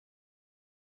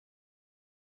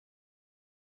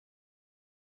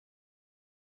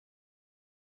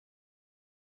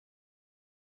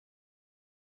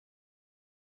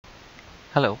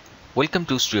Hello, welcome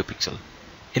to StereoPixel.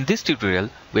 In this tutorial,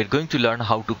 we are going to learn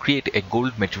how to create a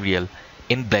gold material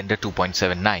in Blender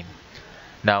 2.79.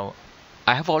 Now,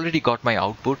 I have already got my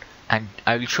output and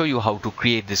I will show you how to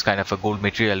create this kind of a gold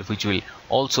material which will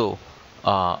also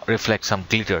reflect some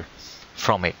glitter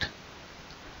from it.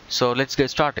 So let's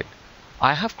get started.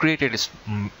 I have created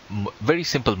a very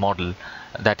simple model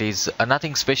that is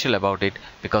nothing special about it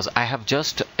because I have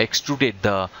just extruded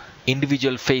the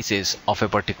individual faces of a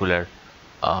particular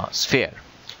sphere.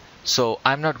 So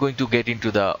I'm not going to get into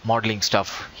the modeling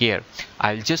stuff here.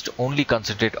 I'll just only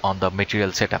concentrate on the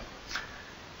material setup.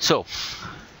 So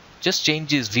just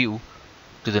change this view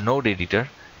to the node editor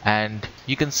and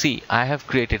you can see I have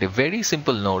created a very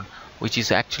simple node which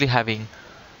is actually having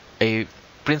a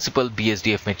Principled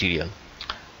BSDF material.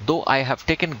 Though I have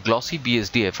taken Glossy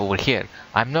BSDF over here,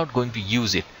 I'm not going to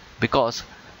use it because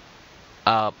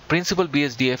Principled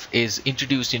BSDF is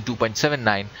introduced in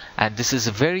 2.79 and this is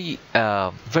very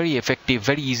effective,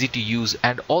 very easy to use,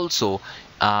 and also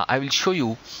I will show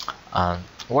you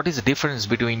what is the difference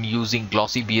between using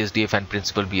Glossy BSDF and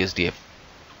Principled BSDF.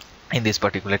 In this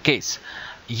particular case,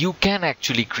 you can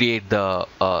actually create the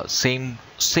same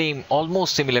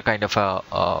almost similar kind of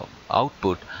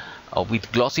output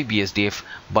with Glossy BSDF,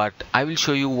 but I will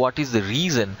show you what is the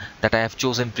reason that I have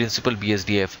chosen Principled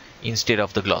BSDF instead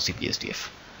of the Glossy BSDF.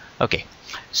 Okay,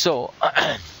 so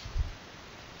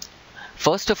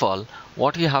first of all,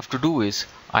 what you have to do is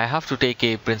I have to take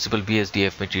a Principled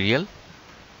BSDF material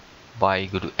by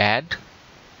go to Add,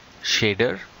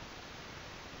 Shader,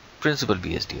 Principled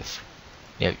BSDF.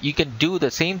 Now you can do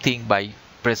the same thing by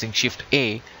pressing Shift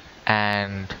A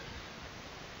and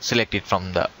select it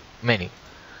from the menu.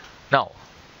 Now,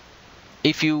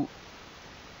 if you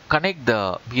connect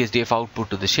the BSDF output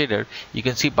to the shader, you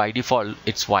can see by default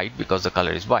it's white because the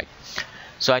color is white.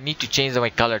 So I need to change my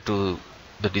color to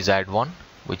the desired one,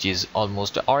 which is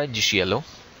almost orangish yellow,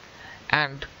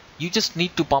 and you just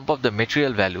need to pump up the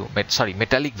material value,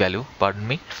 metallic value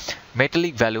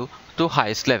to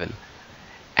highest level,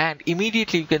 and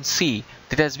immediately you can see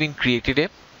that has been created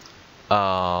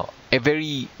a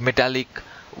very metallic,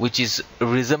 which is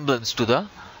resemblance to the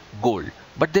gold.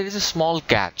 But there is a small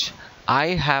catch. I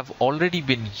have already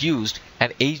been used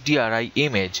an HDRI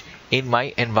image in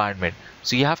my environment.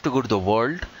 So you have to go to the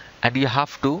world and you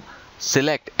have to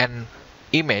select an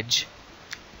image,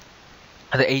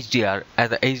 the HDR as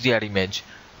the HDR image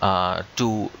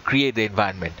to create the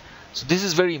environment. So this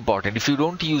is very important. If you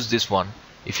don't use this one,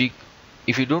 if you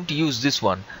don't use this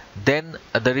one, then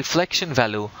the reflection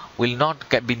value will not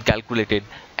be calculated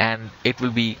and it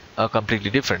will be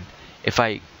completely different. If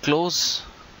I close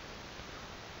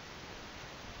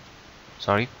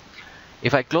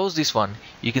this one,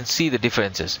 you can see the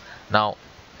differences. Now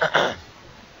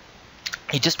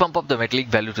you just pump up the metallic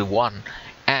value to 1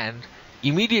 and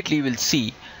immediately you will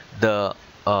see the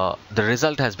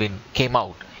result has been came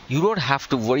out. You don't have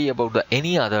to worry about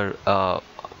any other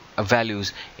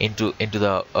values into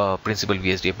the Principled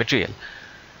BSDF material.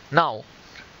 Now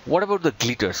what about the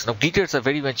glitters? Now glitters are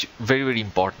very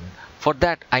important. For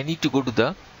that I need to go to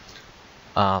the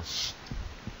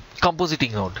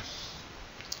compositing node.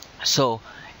 So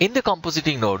in the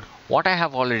compositing node, what I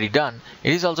have already done,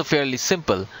 it is also fairly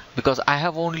simple because I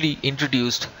have only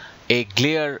introduced a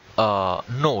glare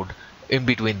node in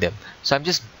between them. So I'm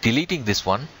just deleting this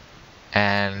one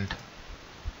and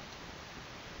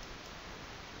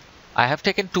I have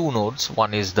taken two nodes.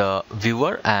 One is the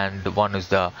viewer and one is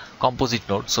the composite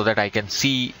node, so that I can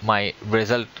see my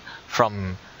result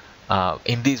from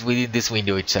within this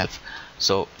window itself.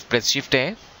 So press Shift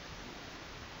A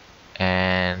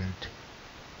and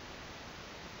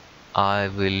I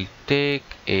will take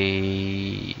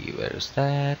a, where is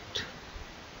that?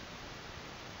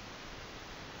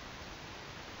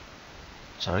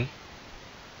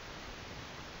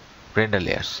 Render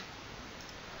layers,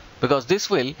 because this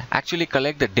will actually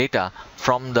collect the data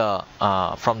from the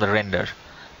render.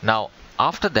 Now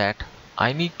after that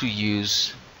I need to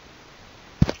use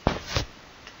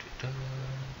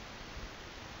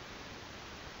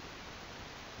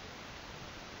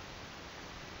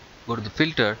go to the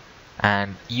filter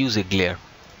and use a glare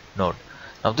node.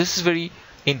 Now this is very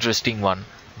interesting one.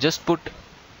 Just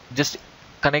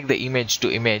connect the image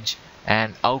to image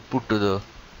and output to the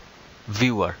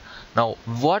viewer. Now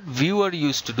what viewer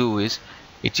used to do is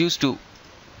it used to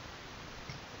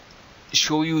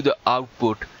show you the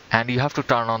output and you have to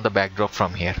turn on the backdrop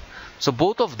from here. So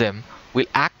both of them will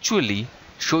actually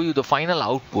show you the final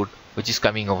output which is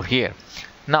coming over here.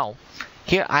 Now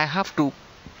here I have to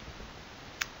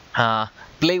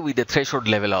play with the threshold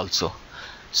level also.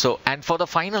 So, and for the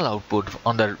final output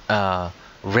on the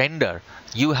render,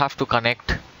 you have to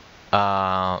connect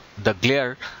the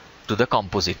glare to the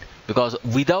composite, because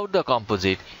without the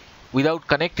composite, without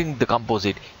connecting the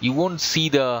composite, you won't see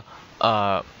the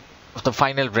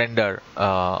final render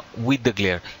with the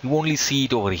glare. You only see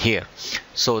it over here.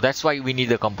 So that's why we need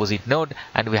the composite node,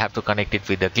 and we have to connect it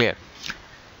with the glare.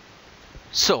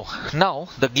 So now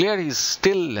the glare is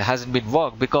still hasn't been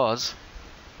worked because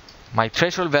my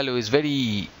threshold value is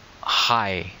very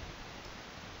high.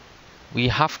 We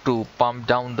have to pump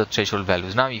down the threshold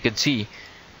values. Now you can see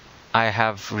I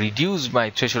have reduced my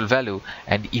threshold value,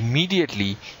 and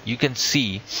immediately you can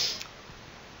see,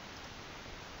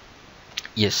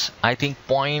 yes, I think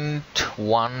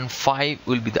 0.15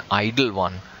 will be the ideal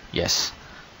one. Yes,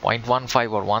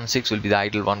 0.15 or 16 will be the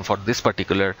ideal one for this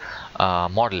particular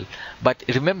model. But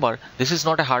remember, this is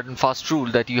not a hard and fast rule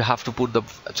that you have to put the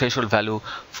threshold value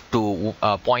to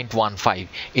 0.15.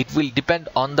 It will depend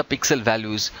on the pixel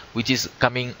values which is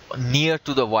coming near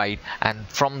to the white, and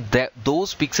from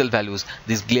those pixel values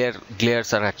these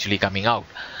glares are actually coming out.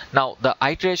 Now the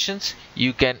iterations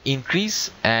you can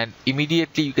increase, and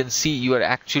immediately you can see you are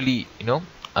actually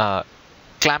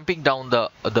clamping down the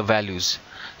values.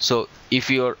 So if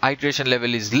your iteration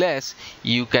level is less,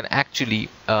 you can actually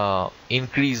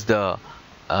increase the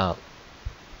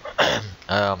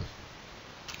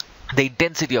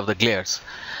intensity of the glares.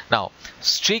 Now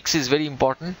streaks is very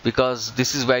important, because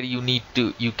this is where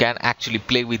you can actually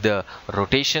play with the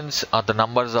rotations or the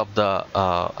number of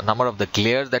the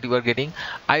glares that you are getting.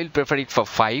 I will prefer it for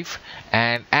 5,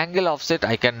 and angle offset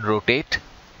I can rotate,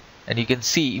 and you can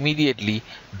see immediately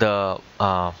the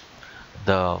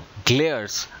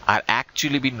glares are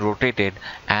actually being rotated,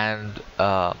 and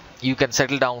you can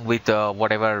settle down with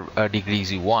whatever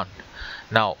degrees you want.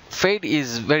 Now fade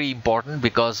is very important,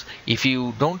 because if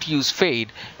you don't use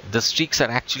fade, the streaks are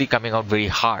actually coming out very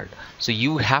hard. So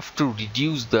you have to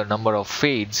reduce the number of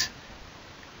fades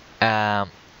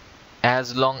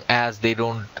as long as they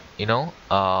don't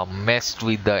mess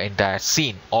with the entire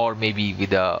scene, or maybe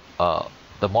with the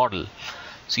model.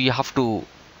 So you have to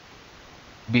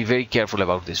be very careful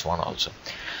about this one also.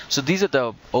 So these are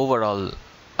the overall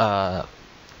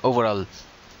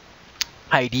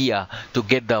idea to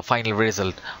get the final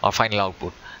result or final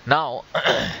output. Now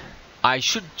I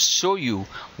should show you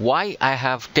why I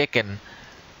have taken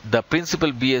the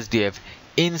Principled BSDF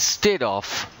instead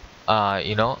of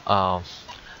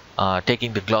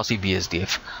taking the Glossy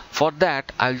BSDF. For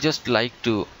that, I'll just like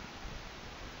to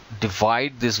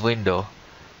divide this window,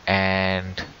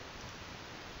 and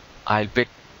I'll put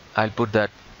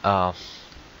that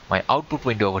my output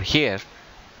window over here,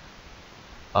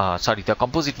 sorry, the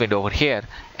composite window over here,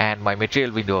 and my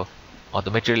material window or the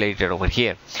material editor over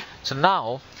here. So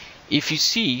now if you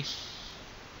see,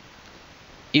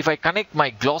 if I connect my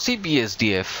Glossy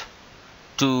BSDF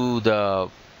to the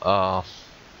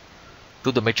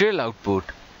material output,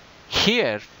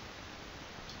 here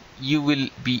you will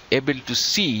be able to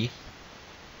see,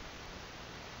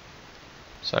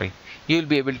 sorry, you will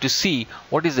be able to see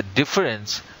what is the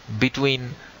difference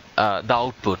between the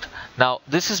output. Now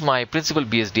this is my Principled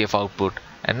BSDF output,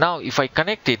 and now if I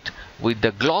connect it with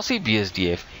the Glossy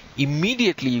BSDF,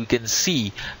 immediately you can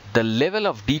see the level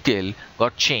of detail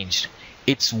got changed.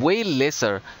 It's way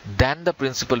lesser than the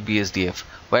Principled BSDF.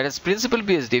 Whereas Principled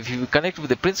BSDF, if you connect with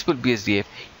the Principled BSDF,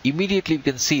 immediately you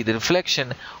can see the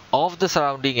reflection of the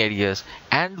surrounding areas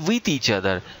and with each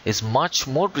other is much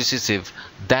more precise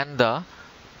than the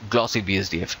Glossy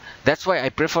BSDF. That's why I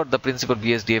prefer the Principled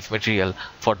BSDF material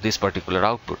for this particular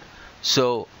output.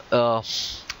 So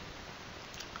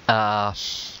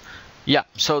yeah,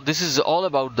 so this is all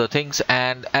about the things.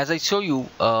 And as I show you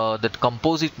that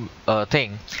composite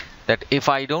thing, that if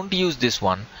I don't use this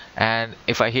one, and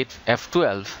if I hit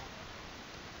F12,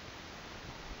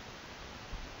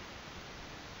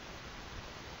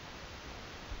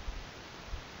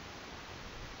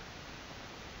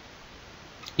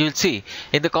 you will see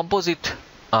in the composite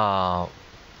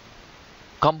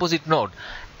node,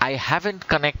 I haven't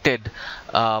connected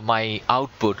my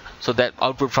output, so that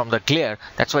output from the glare,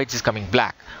 that's why it is coming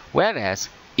black. Whereas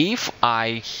if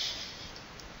I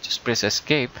just press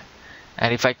escape,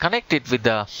 and if I connect it with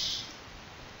the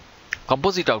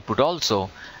composite output also,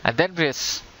 and then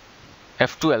press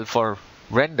F12 for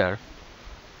render,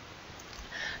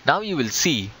 now you will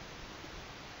see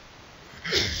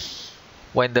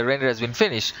when the render has been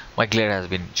finished, my glare has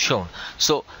been shown.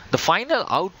 So the final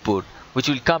output which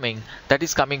will coming, that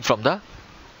is coming from the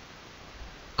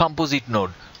composite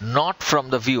node. not from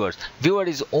the viewers. Viewer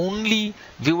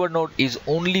node is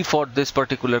only for this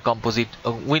particular composite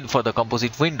for the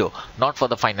composite window, not for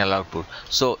the final output.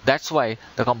 So that's why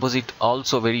the composite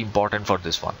also very important for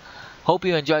this one. Hope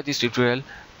you enjoyed this tutorial.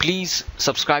 Please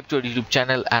subscribe to our YouTube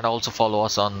channel and also follow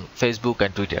us on Facebook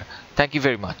and Twitter. Thank you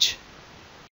very much.